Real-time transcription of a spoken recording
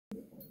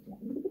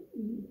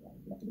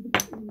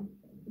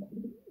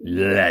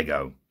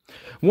Lego.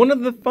 One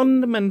of the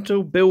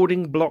fundamental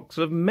building blocks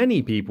of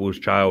many people's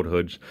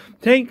childhoods.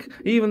 Take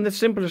even the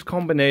simplest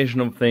combination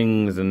of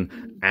things and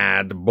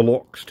add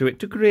blocks to it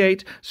to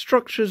create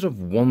structures of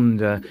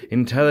wonder,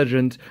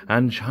 intelligence,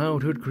 and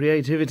childhood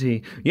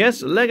creativity.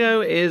 Yes,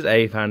 Lego is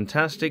a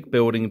fantastic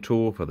building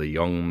tool for the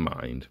young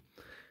mind.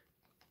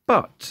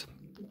 But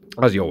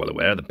as you're well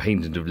aware, the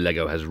patent of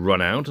Lego has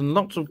run out and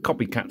lots of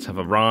copycats have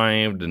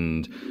arrived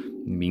and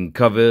been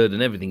covered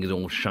and everything is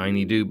all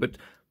shiny-do, but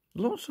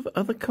lots of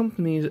other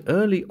companies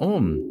early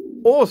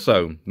on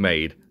also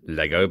made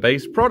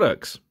Lego-based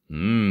products.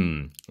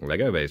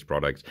 Lego-based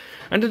products.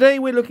 And today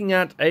we're looking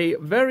at a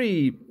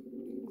very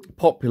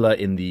popular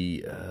in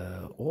the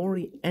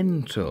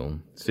Oriental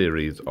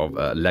series of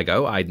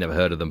Lego. I'd never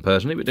heard of them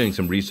personally, but doing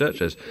some research,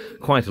 there's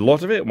quite a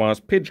lot of it,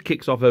 whilst Pidge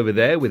kicks off over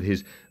there with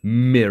his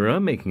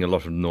mirror, making a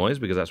lot of noise,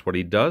 because that's what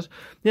he does.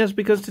 Yes,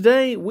 because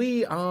today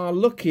we are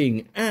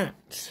looking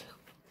at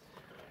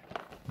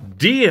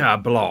Dia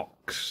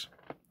Blocks.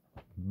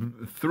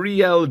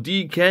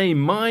 3LDK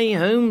My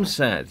Home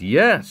Set,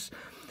 yes.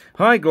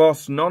 High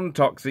gloss,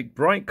 non-toxic,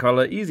 bright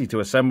colour, easy to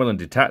assemble and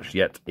detach,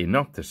 yet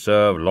enough to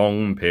serve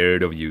long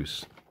period of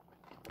use.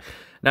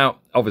 Now,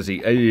 obviously,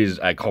 it is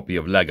a copy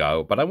of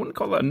Lego, but I wouldn't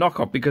call it a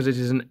knockoff because it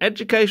is an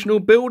educational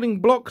building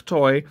block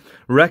toy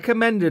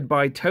recommended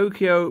by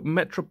Tokyo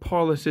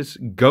Metropolis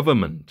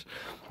government.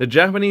 The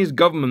Japanese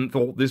government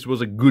thought this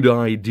was a good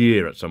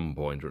idea at some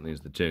point, or at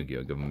least the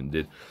Tokyo government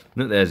did.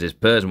 And there's this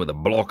person with a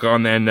block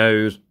on their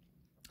nose.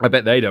 I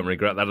bet they don't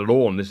regret that at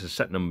all, and this is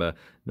set number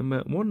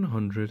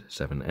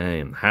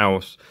 107A.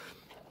 House,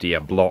 Dia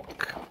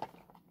Block.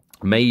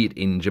 Made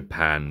in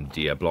Japan,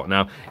 Dia Block.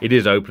 Now, it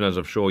is open, as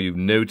I'm sure you've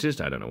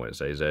noticed. I don't know what it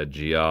says there,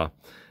 GR.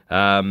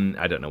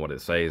 I don't know what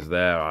it says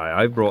there.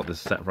 I brought this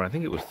set for, I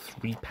think it was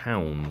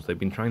 £3. They've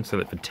been trying to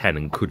sell it for 10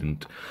 and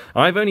couldn't.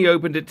 I've only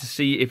opened it to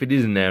see if it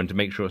is in there and to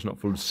make sure it's not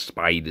full of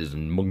spiders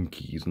and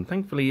monkeys. And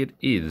thankfully it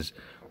is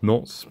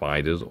not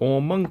spiders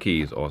or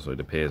monkeys. Also, it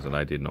appears that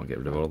I did not get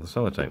rid of all the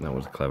sellotape. That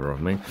was clever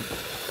of me.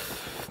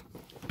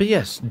 But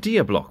yes,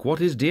 Dia Block. What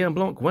is Dia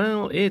Block?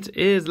 Well, it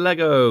is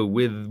Lego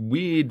with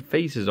weird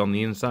faces on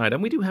the inside.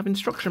 And we do have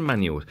instruction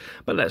manuals.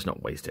 But let's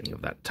not waste any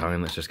of that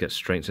time. Let's just get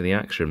straight to the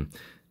action.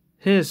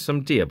 Here's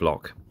some Dia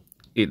Block.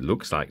 It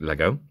looks like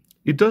Lego.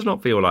 It does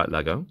not feel like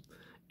Lego.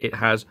 It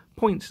has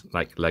points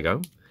like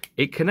Lego.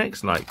 It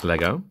connects like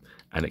Lego.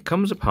 And it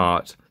comes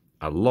apart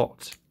a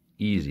lot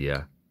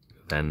easier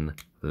than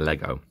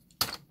Lego.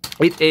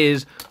 It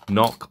is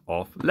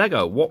knock-off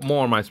Lego. What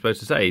more am I supposed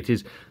to say? It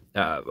is...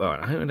 I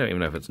don't even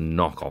know if it's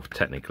knockoff,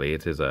 technically.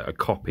 It is a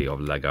copy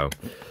of Lego.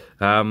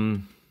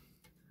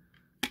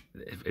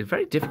 It's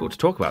very difficult to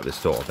talk about this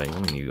sort of thing. I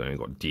mean, you've only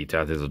got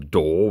details. There's a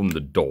door, and the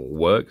door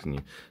works, and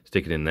you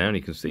stick it in there, and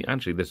you can see,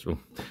 actually,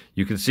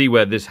 you can see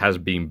where this has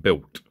been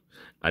built,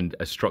 and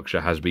a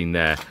structure has been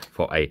there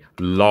for a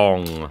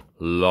long,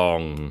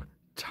 long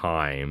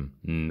time.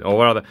 Or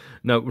rather,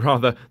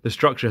 the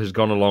structure has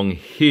gone along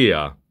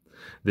here.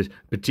 This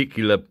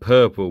particular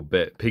purple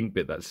bit, pink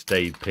bit that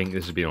stayed pink,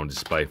 this has been on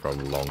display for a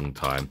long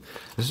time.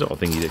 This is the sort of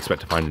thing you'd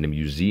expect to find in a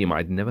museum.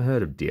 I'd never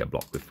heard of Dia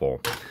Block before.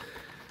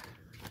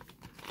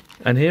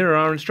 And here are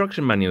our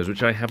instruction manuals,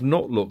 which I have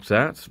not looked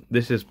at.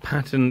 This is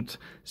patent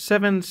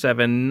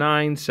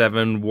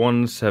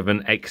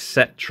 779717,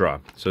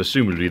 etc. So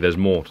assumably there's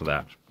more to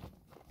that.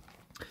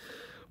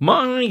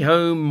 My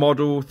Home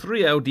Model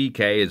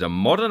 3LDK is a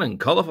modern and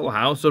colourful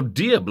house of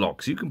Dia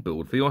Blocks you can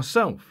build for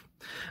yourself.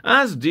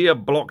 As Dia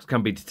Blocks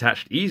can be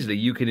detached easily,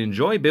 you can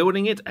enjoy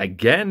building it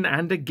again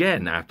and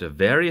again after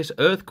various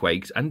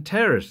earthquakes and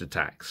terrorist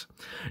attacks.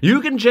 You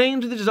can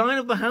change the design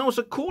of the house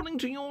according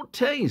to your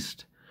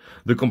taste.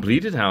 The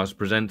completed house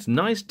presents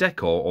nice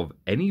decor of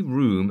any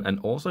room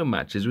and also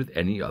matches with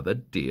any other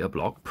Dia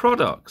Block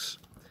products.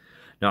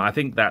 Now, I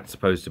think that's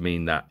supposed to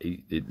mean that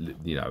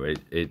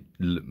it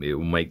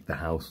will make the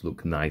house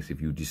look nice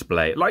if you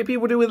display it, like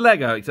people do with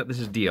Lego, except this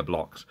is Dia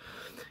Blocks.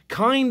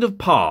 Kind of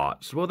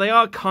parts. Well, they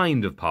are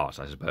kind of parts,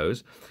 I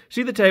suppose.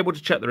 See the table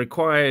to check the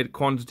required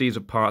quantities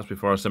of parts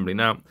before assembly.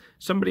 Now,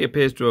 somebody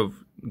appears to have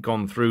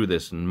gone through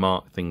this and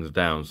marked things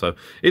down. So,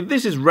 if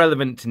this is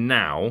relevant to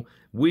now,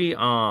 we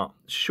are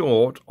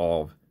short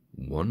of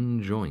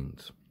one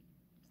joint.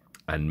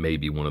 And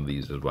maybe one of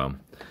these as well.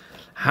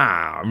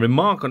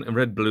 Remark on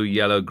red, blue,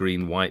 yellow,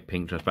 green, white,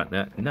 pink,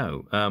 transparent.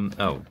 No.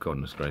 Oh,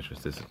 goodness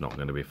gracious. This is not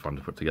going to be fun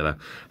to put together.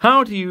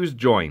 How to use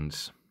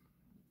joints.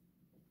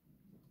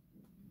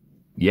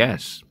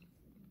 Yes.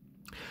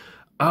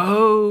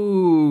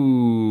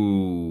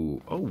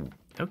 Oh,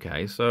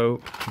 okay. So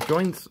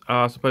joints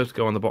are supposed to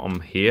go on the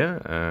bottom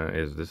here.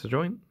 Is this a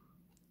joint?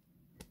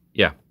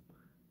 Yeah.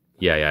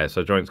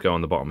 So joints go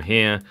on the bottom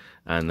here,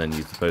 and then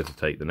you're supposed to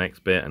take the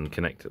next bit and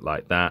connect it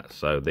like that,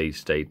 so they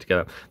stay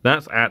together.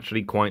 That's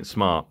actually quite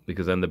smart,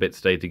 because then the bits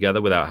stay together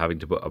without having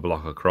to put a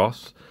block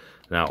across.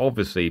 Now,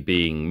 obviously,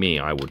 being me,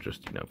 I would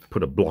just,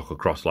 put a block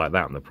across like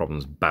that and the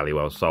problem's bally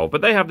well solved.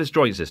 But they have this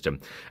joint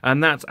system,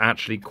 and that's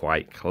actually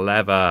quite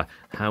clever.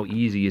 How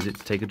easy is it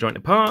to take a joint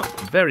apart?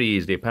 Very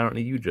easily,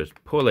 apparently. You just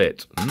pull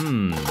it.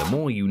 The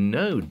more you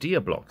know.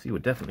 Dear Blocks, you were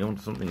definitely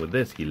onto something with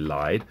this. He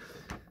lied.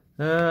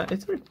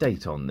 Is there a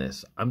date on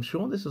this? I'm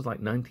sure this was like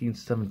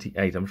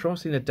 1978. I'm sure I've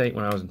seen a date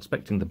when I was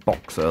inspecting the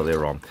box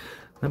earlier on.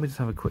 Let me just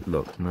have a quick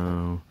look.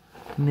 No.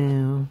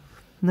 Oh,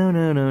 it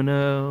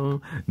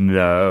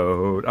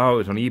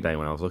was on eBay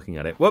when I was looking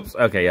at it. Whoops.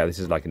 Okay, yeah, this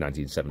is like a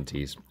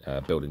 1970s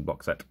building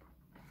box set.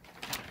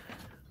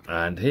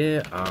 And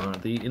here are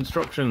the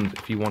instructions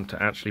if you want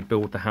to actually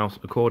build the house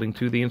according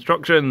to the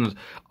instructions.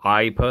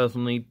 I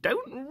personally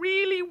don't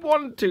really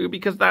want to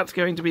because that's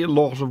going to be a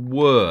lot of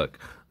work.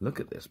 Look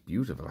at this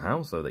beautiful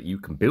house, though, that you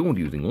can build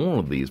using all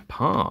of these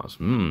parts.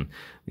 The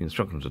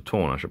instructions are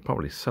torn. I should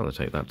probably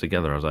sellotape that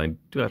together, as I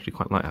do actually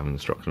quite like having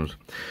instructions.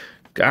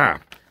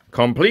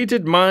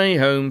 Completed my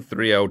home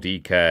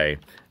 3LDK.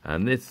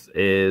 And this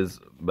is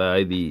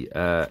by the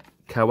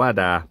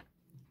Kawada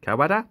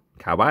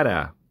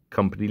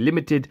Company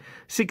Limited,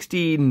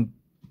 16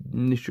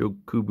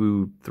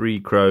 Nishokubu 3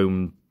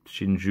 Chrome,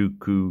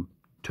 Shinjuku,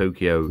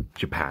 Tokyo,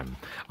 Japan.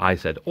 I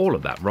said all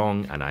of that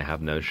wrong, and I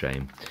have no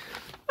shame.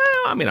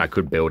 I mean, I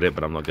could build it,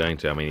 but I'm not going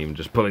to. I mean, even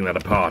just pulling that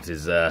apart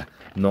is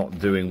not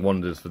doing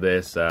wonders for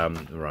this.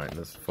 Right,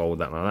 let's fold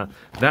that like that.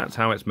 That's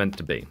how it's meant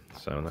to be.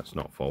 So let's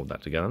not fold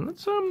that together.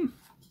 Let's,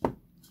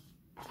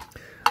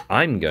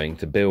 I'm going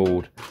to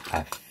build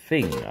a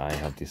thing I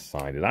have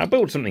decided. I'll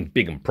build something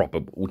big and proper,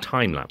 but we'll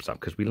time-lapse up,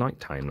 because we like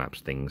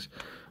time-lapse things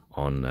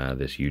on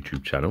this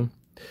YouTube channel.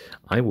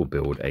 I will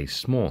build a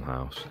small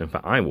house. In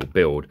fact, I will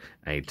build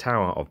a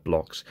tower of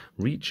blocks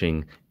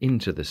reaching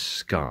into the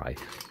sky.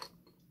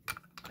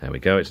 There we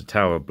go. It's a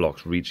tower of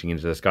blocks reaching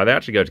into the sky. They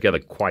actually go together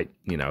quite,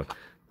 they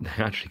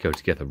actually go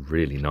together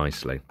really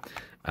nicely.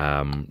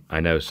 I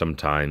know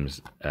sometimes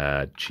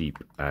cheap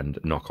and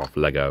knockoff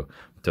Lego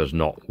does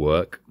not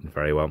work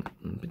very well.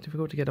 A bit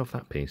difficult to get off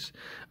that piece.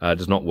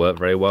 Does not work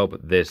very well,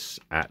 but this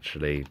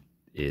actually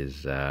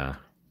is,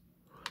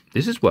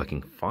 this is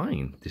working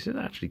fine. This is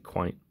actually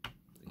quite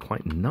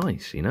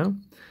nice,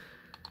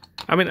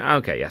 I mean,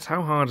 okay, yes.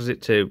 How hard is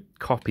it to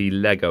copy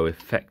Lego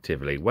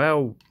effectively?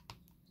 Well,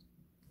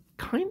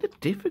 kind of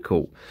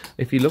difficult.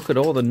 If you look at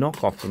all the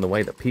knockoffs and the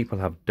way that people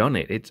have done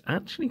it, it's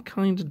actually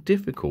kind of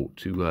difficult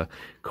to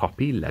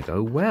copy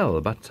Lego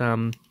well. But,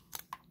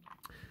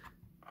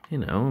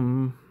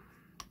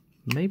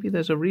 maybe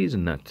there's a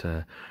reason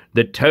that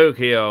the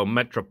Tokyo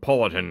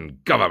Metropolitan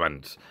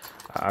Government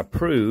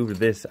approved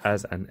this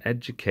as an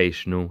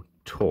educational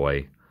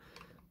toy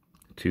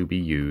to be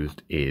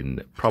used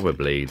in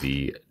probably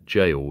the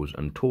jails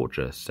and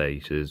torture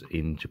stations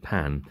in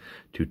Japan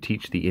to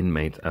teach the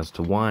inmates as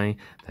to why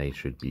they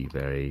should be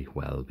very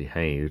well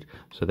behaved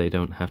so they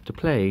don't have to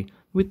play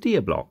with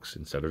Dia blocks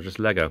instead of just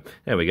Lego.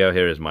 There we go.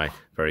 Here is my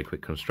very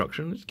quick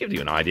construction. Just gives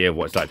you an idea of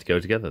what it's like to go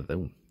together,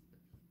 though.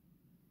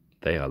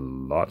 They are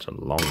large and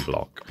long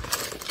block.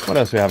 What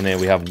else do we have in here?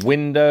 We have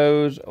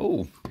windows.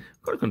 Oh,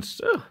 got a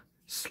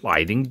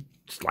sliding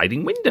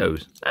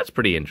windows. That's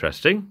pretty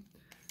interesting.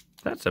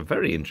 That's a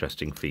very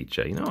interesting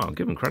feature. I'll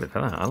give them credit for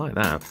that. I like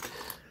that.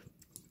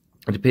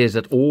 It appears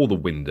that all the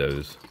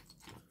windows...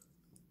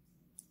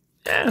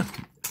 Yeah,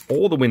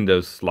 all the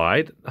windows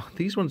slide. Oh,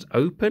 these ones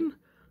open?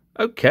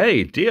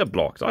 Okay, Dia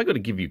blocks. I got to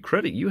give you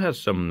credit. You have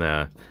some...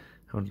 how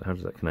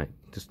does that connect?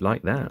 Just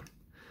like that.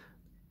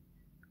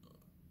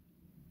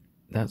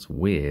 That's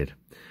weird.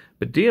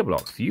 But Dia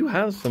blocks, you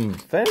have some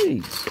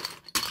very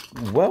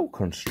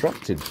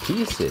well-constructed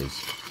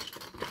pieces.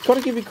 Got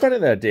to give you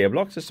credit there, Dia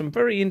blocks. There's some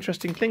very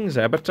interesting things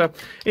there. But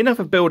enough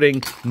of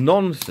building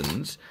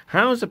nonsense.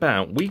 How's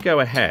about we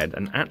go ahead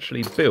and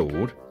actually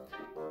build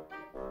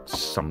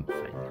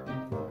something?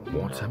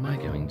 What am I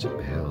going to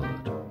build?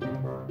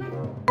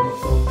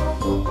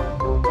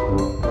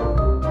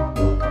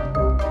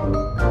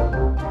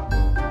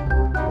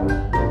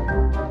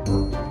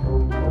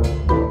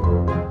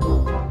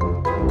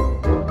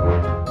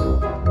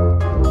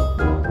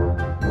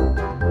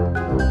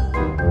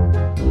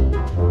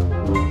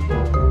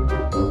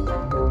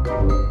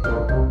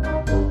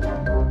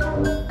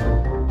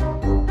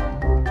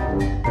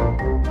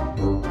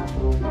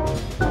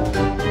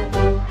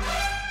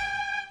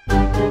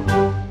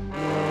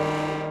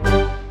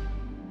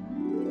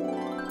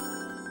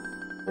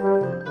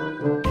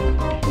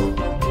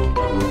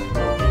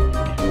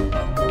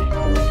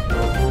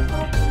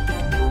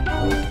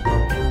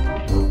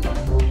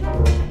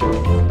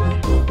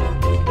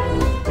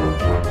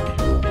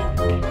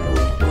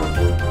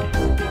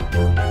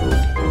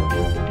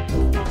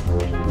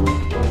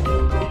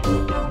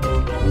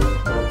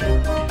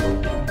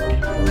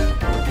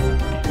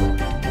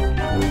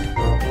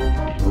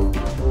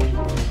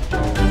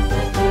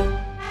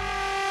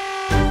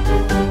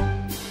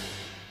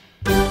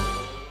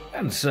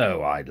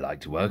 So, I'd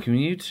like to welcome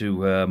you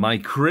to my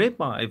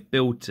crib. I've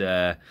built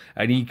an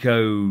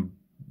eco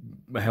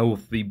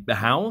healthy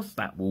house.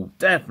 That will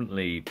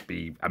definitely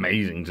be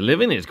amazing to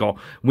live in. It's got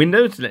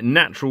windows to let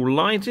natural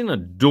light in, a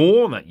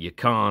door that you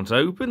can't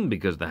open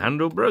because the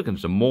handle broke, and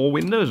some more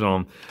windows.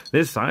 On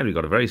this side, we've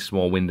got a very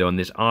small window and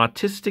this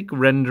artistic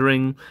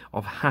rendering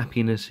of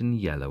happiness in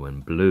yellow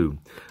and blue.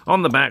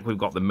 On the back, we've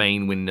got the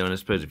main window, and I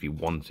suppose if you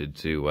wanted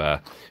to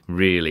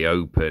really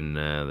open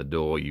the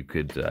door, you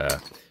could,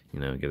 you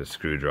know, get a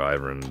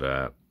screwdriver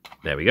and...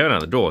 there we go, now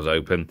the door's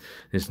open.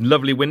 This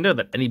lovely window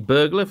that any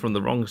burglar from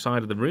the wrong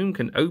side of the room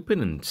can open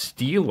and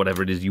steal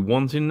whatever it is you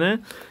want in there.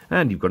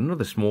 And you've got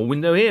another small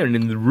window here, and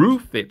in the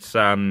roof it's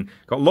got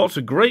lots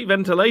of great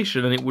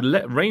ventilation, and it would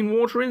let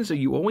rainwater in, so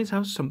you always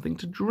have something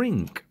to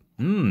drink.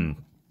 And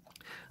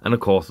of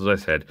course, as I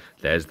said,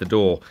 there's the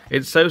door.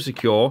 It's so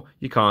secure,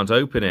 you can't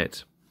open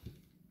it.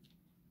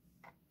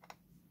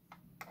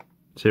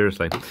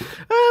 Seriously.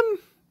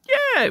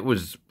 Yeah, it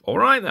was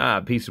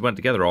alright. Pieces went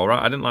together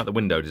alright. I didn't like the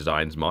window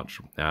designs much.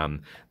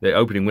 The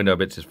opening window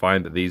bits is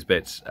fine, but these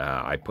bits,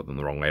 I put them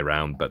the wrong way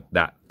around, but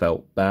that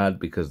felt bad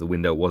because the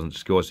window wasn't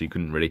secure, so you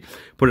couldn't really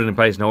put it in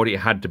place and hold it. You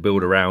had to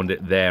build around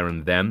it there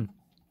and then.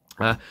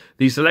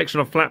 The selection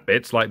of flat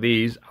bits like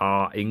these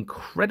are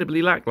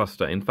incredibly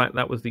lackluster. In fact,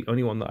 that was the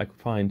only one that I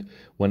could find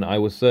when I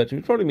was searching.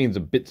 Which probably means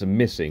a bits are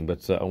missing,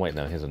 but oh wait,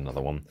 no, here's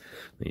another one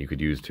that you could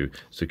use to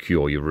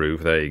secure your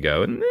roof. There you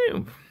go. And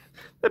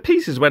the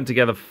pieces went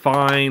together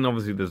fine.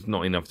 Obviously, there's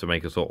not enough to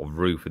make a sort of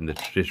roof in the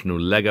traditional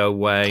Lego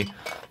way.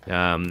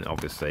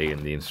 Obviously,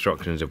 in the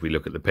instructions, if we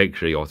look at the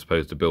picture, you're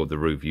supposed to build the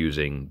roof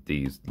using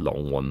these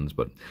long ones,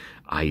 but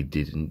I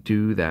didn't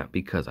do that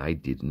because I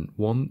didn't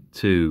want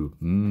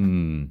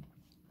to.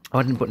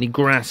 I didn't put any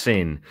grass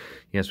in.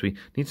 Yes, we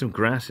need some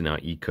grass in our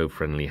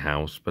eco-friendly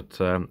house, but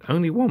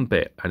only one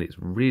bit, and it's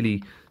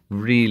really,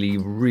 really,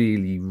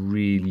 really,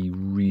 really,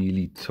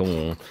 really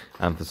tall.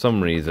 And for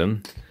some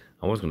reason...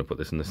 I was going to put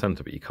this in the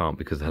centre, but you can't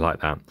because they're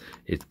like that.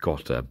 It's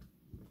got a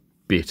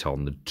bit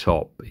on the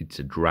top. It's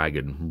a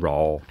dragon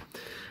raw.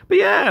 But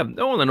yeah,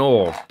 all in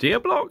all, deer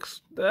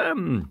blocks, they're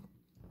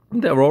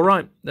all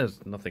right.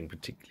 There's nothing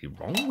particularly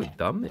wrong with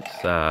them.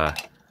 It's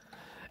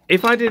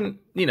if I didn't,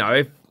 you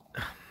know,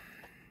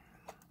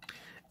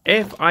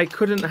 if I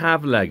couldn't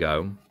have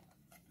Lego,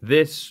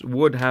 this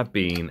would have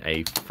been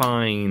a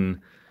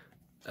fine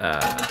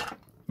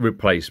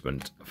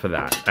replacement for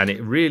that, and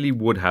it really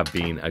would have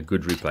been a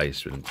good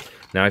replacement.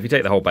 Now, if you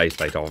take the whole base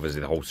plate off, obviously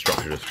the whole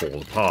structure just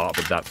falls apart,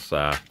 but that's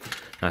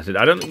it.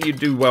 I don't think you'd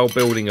do well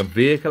building a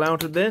vehicle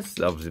out of this.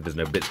 Obviously, there's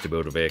no bits to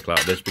build a vehicle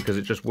out of this because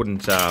it just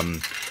wouldn't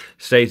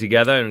stay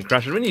together and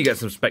crash. I mean, you get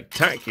some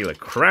spectacular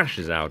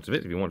crashes out of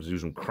it if you want to do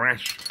some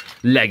crash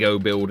Lego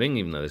building,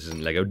 even though this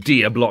isn't Lego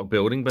deer block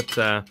building, but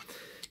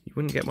you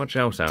wouldn't get much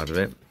else out of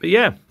it. But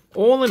yeah,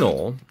 all in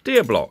all,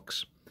 deer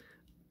blocks.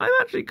 I'm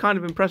actually kind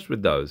of impressed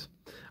with those.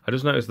 I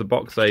just noticed the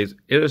box says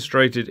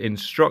illustrated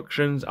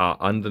instructions are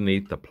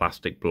underneath the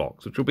plastic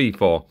blocks, which will be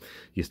for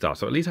your start.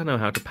 So at least I know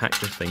how to pack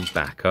this thing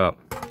back up.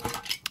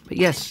 But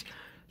yes,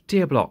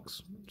 deer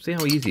blocks. See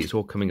how easy it's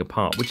all coming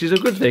apart, which is a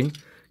good thing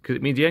because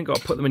it means you ain't got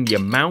to put them in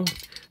your mouth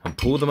and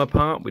pull them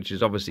apart, which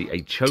is obviously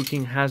a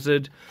choking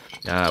hazard,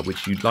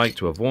 which you'd like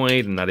to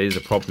avoid, and that is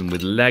a problem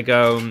with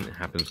Lego. It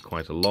happens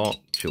quite a lot.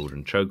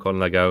 Children choke on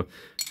Lego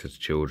because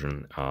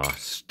children are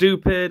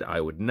stupid.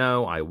 I would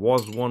know. I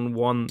was one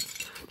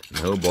once.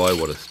 And oh boy,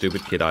 what a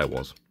stupid kid I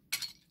was.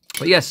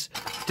 But yes,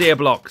 deer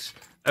blocks.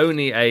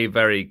 Only a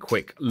very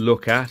quick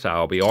look at,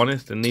 I'll be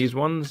honest, in these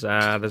ones.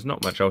 There's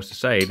not much else to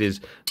say. It is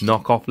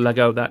knockoff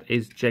Lego that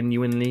is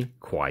genuinely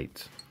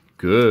quite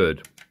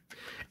good.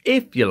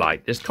 If you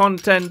like this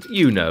content,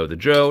 you know the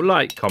drill.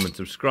 Like, comment,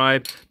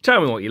 subscribe.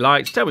 Tell me what you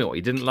liked. Tell me what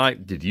you didn't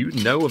like. Did you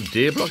know of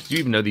deer blocks? Did you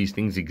even know these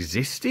things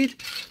existed?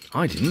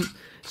 I didn't.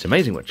 It's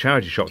amazing what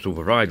charity shops will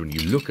provide when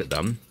you look at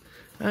them.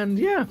 And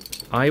yeah,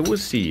 I will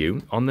see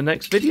you on the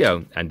next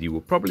video. And you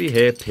will probably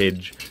hear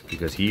Pidge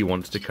because he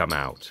wants to come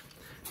out.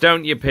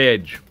 Don't you,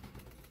 Pidge?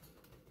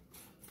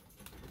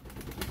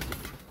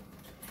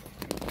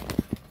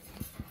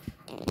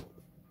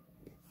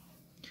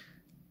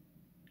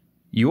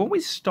 You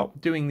always stop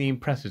doing the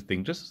impressive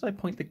thing just as I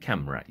point the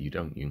camera at you,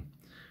 don't you?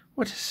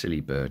 What a silly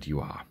bird you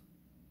are.